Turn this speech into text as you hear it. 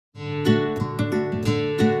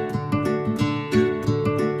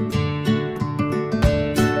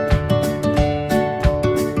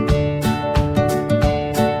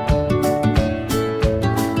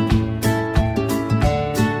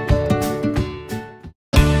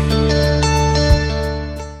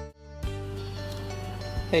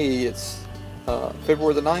Hey, it's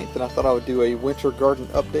February the 9th, and I thought I would do a winter garden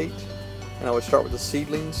update. And I would start with the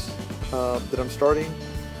seedlings that I'm starting.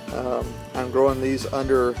 I'm growing these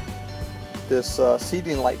under this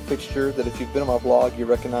seedling light fixture that if you've been on my blog you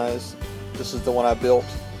recognize. This is the one I built.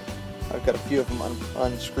 I've got a few of them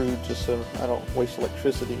unscrewed just so I don't waste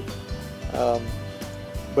electricity. But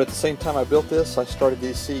at the same time I built this, I started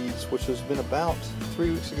these seeds, which has been about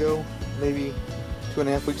 3 weeks ago, maybe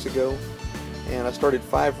 2.5 weeks ago. And I started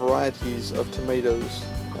 5 varieties of tomatoes,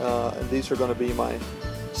 and these are going to be my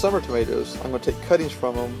summer tomatoes. I'm going to take cuttings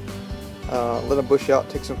from them, let them bush out,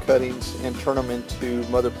 take some cuttings, and turn them into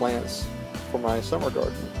mother plants for my summer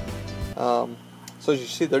garden. So as you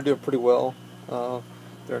see, they're doing pretty well.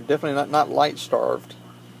 They're definitely not light starved.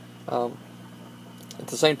 At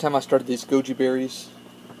the same time I started these goji berries.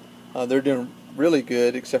 They're doing really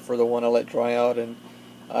good, except for the one I let dry out, and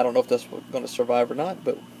I don't know if that's going to survive or not,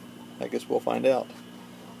 but I guess we'll find out.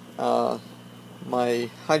 My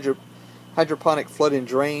hydroponic flood and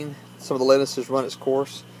drain, some of the lettuce has run its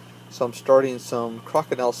course, so I'm starting some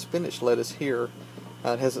crocodile spinach lettuce here.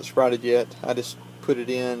 It hasn't sprouted yet. I just put it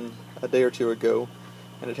in a day or two ago,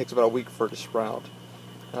 and it takes about a week for it to sprout.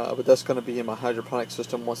 But that's going to be in my hydroponic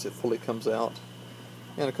system once it fully comes out.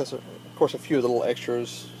 And of course a few of the little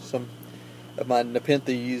extras, some of my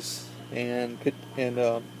nepenthes and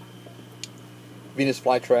Venus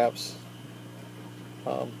flytraps.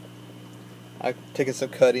 I've taken some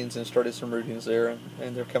cuttings and started some rootings there,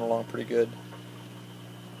 and they're coming along pretty good.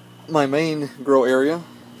 My main grow area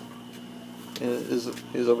is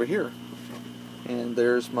over here, and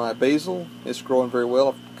there's my basil. It's growing very well.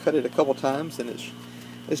 I've cut it a couple times, and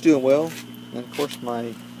it's doing well. And of course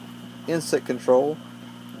my insect control,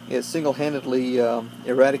 it single-handedly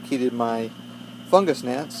eradicated my fungus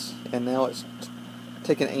gnats, and now it's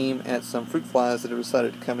taking aim at some fruit flies that have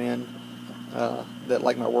decided to come in that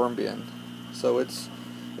like my worm bin. So it's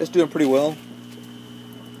doing pretty well.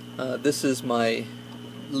 This is my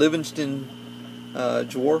Livingston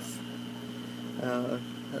dwarf,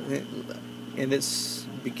 and it's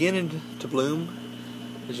beginning to bloom.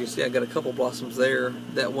 As you can see, I got a couple blossoms there.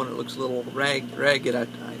 That one, it looks a little ragged. I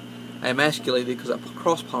emasculated because I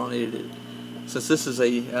cross-pollinated it. Since this is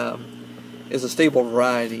a stable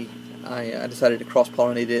variety, I decided to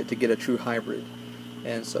cross-pollinate it to get a true hybrid,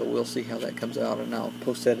 and so we'll see how that comes out, and I'll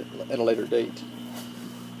post that at a later date.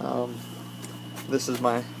 This is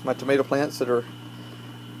my tomato plants that have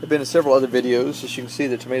been in several other videos. As you can see,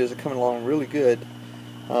 the tomatoes are coming along really good.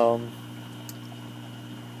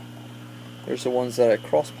 There's the ones that I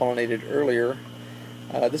cross-pollinated earlier.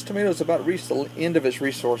 This tomato is about to reach the end of its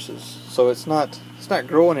resources, so it's not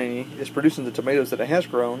growing any. It's producing the tomatoes that it has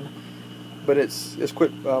grown, but it's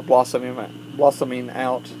quit blossoming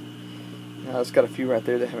out. It's got a few right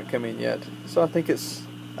there that haven't come in yet. So I think it's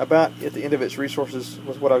about at the end of its resources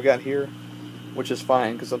with what I've got here, which is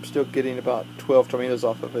fine because I'm still getting about 12 tomatoes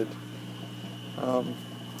off of it.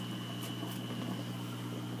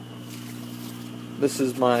 This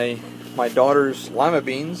is my daughter's lima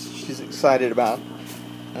beans. She's excited about.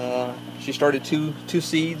 She started two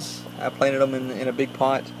seeds. I planted them in a big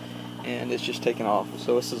pot, and it's just taken off.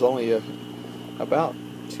 So this is only about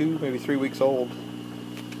 2, maybe 3 weeks old,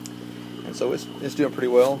 and so it's doing pretty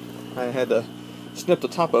well. I had to snip the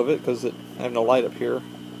top of it because I have no light up here.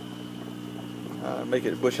 Make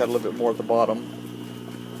it bush out a little bit more at the bottom.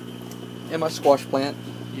 And my squash plant,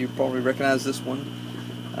 you probably recognize this one.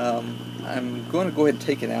 I'm going to go ahead and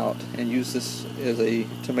take it out and use this as a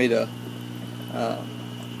tomato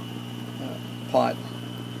pot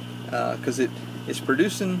because it's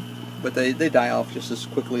producing, but they die off just as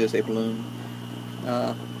quickly as they bloom.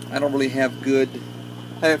 I don't really have I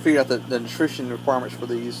haven't figured out the nutrition requirements for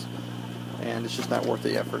these, and it's just not worth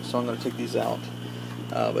the effort, so I'm going to take these out.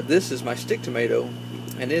 But this is my stick tomato,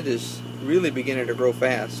 and it is really beginning to grow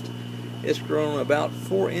fast. It's grown about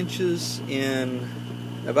 4 inches in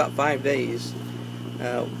about 5 days,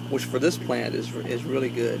 which for this plant is really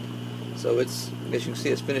good. So as you can see,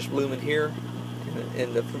 it's finished blooming here,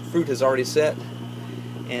 and the fruit has already set,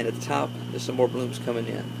 and at the top there's some more blooms coming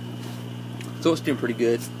in. So it's doing pretty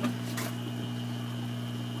good.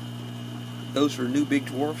 Those are new big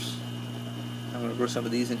dwarfs. I'm going to grow some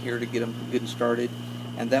of these in here to get them good and started.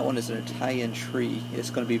 And that one is an Italian tree.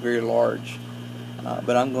 It's going to be very large.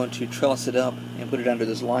 But I'm going to trellis it up and put it under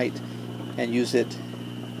this light and use it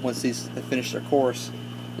once these have finished their course.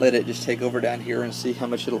 Let it just take over down here and see how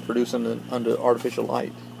much it'll produce under artificial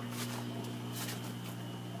light.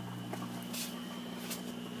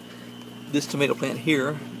 This tomato plant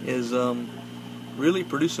here is really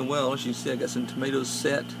producing well. As you can see, I got some tomatoes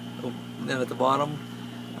set down at the bottom.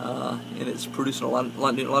 and it's producing a lot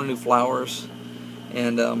of new flowers,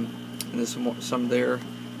 and there's some there.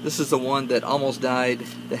 This is the one that almost died,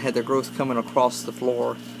 that had their growth coming across the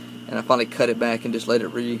floor, and I finally cut it back and just let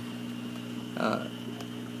it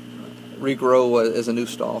regrow as a new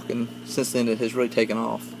stalk, and since then it has really taken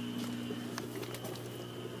off.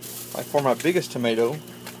 For my biggest tomato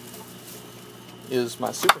is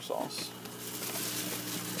my super sauce.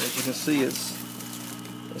 As you can see,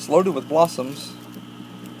 it's loaded with blossoms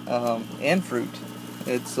and fruit.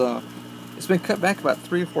 It's been cut back about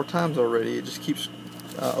 3 or 4 times already. It just keeps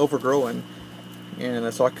overgrowing,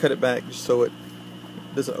 and so I cut it back just so it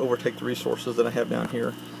doesn't overtake the resources that I have down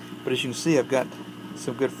here. But as you can see, I've got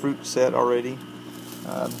some good fruit set already.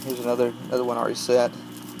 Here's another one already set.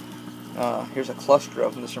 Here's a cluster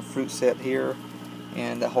of them. There's some fruit set here,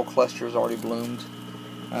 and that whole cluster is already bloomed.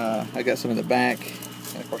 I got some in the back,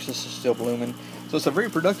 and of course this is still blooming. So it's a very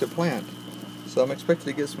productive plant. So I'm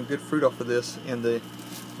expecting to get some good fruit off of this, and the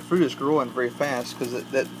fruit is growing very fast because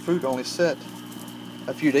that fruit only set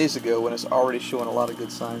a few days ago, and it's already showing a lot of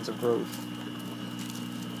good signs of growth.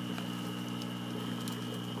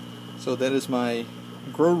 So that is my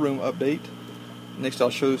grow room update. Next I'll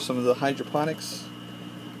show you some of the hydroponics,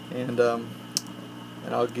 and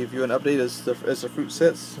I'll give you an update as the fruit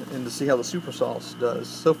sets and to see how the super sauce does.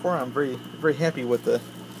 So far I'm very happy with the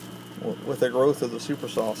growth of the super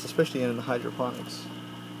sauce, especially in the hydroponics.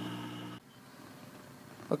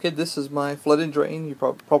 Okay, this is my flood and drain. You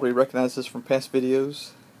probably recognize this from past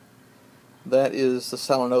videos. That is the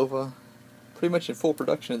Salanova, pretty much in full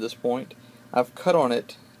production at this point. I've cut on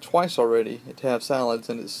it twice already to have salads,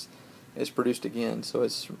 and it's produced again. So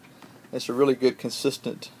it's a really good,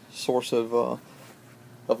 consistent source of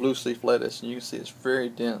loose leaf lettuce, and you can see it's very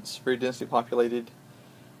dense, very densely populated,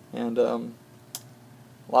 and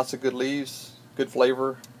lots of good leaves, good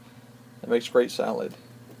flavor. It makes great salad.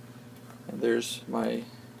 And there's my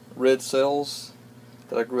red cells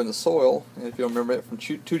that I grew in the soil, and if you'll remember it from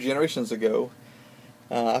 2 generations ago,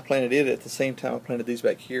 I planted it at the same time I planted these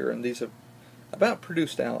back here, and these have about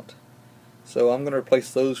produced out. So I'm going to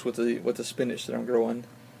replace those with the spinach that I'm growing.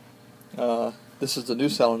 This is the new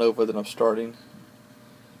Salanova that I'm starting.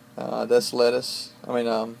 That's lettuce.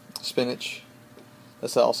 Spinach.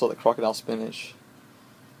 That's also the crocodile spinach.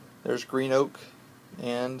 There's green oak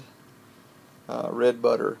and red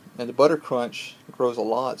butter, and the butter crunch grows a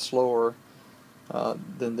lot slower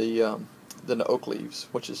than the oak leaves,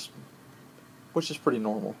 which is pretty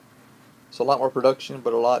normal. So a lot more production,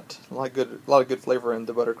 but a lot of good flavor in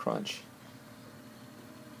the butter crunch.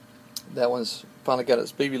 That one's finally got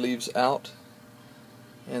its baby leaves out,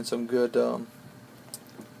 and some good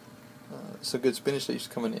spinach leaves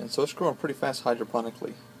coming in. So it's growing pretty fast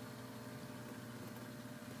hydroponically.